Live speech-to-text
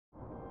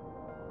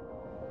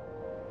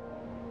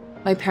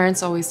My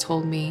parents always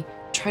told me,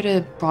 try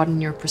to broaden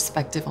your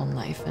perspective on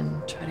life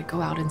and try to go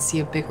out and see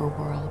a bigger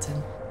world,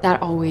 and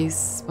that always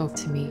spoke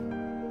to me.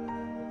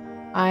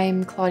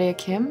 I'm Claudia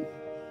Kim.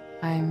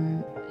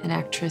 I'm an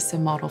actress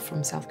and model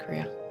from South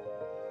Korea.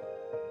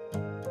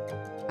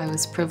 I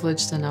was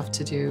privileged enough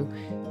to do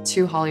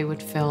 2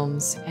 Hollywood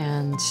films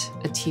and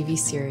a TV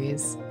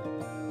series.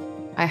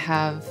 I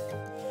have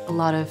a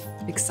lot of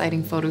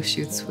exciting photo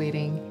shoots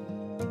waiting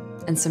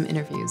and some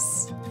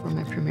interviews for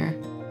my premiere.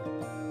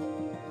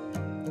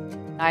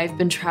 I've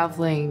been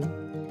traveling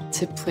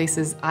to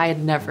places I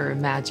had never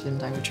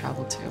imagined I would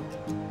travel to.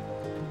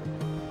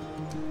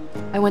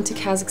 I went to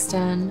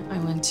Kazakhstan, I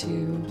went to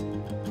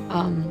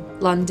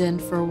London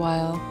for a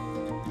while.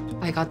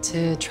 I got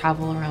to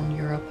travel around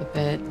Europe a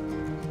bit.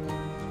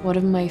 One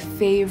of my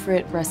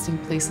favorite resting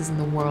places in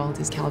the world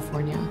is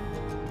California.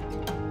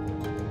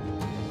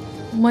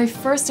 My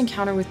first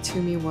encounter with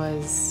Tumi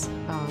was,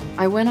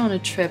 I went on a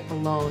trip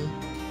alone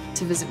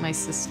to visit my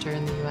sister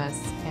in the US,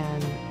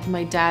 and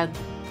my dad,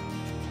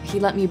 he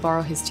let me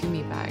borrow his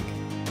Tumi bag.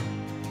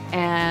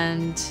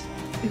 And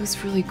it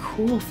was really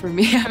cool for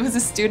me. I was a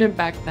student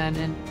back then,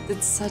 and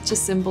it's such a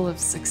symbol of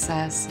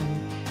success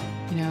and,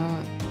 you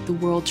know, the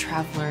world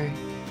traveler.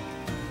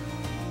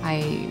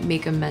 I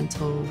make a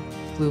mental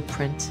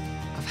blueprint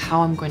of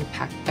how I'm going to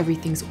pack.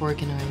 Everything's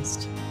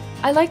organized.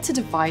 I like to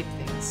divide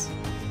things.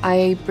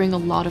 I bring a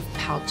lot of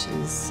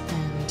pouches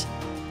and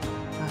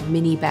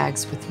mini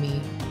bags with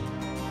me.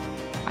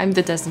 I'm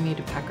the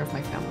designated packer of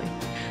my family.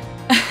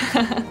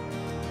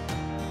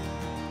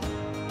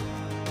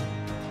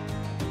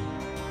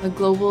 A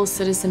global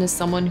citizen is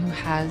someone who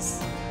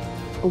has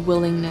a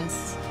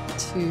willingness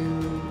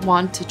to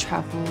want to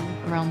travel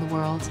around the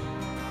world,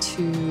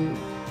 to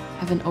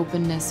have an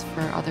openness for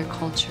other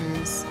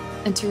cultures,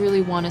 and to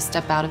really want to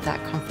step out of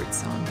that comfort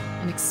zone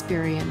and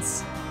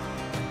experience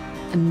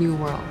a new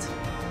world.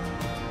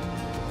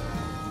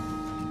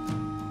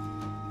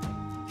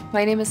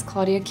 My name is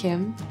Claudia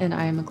Kim, and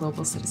I am a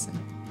global citizen.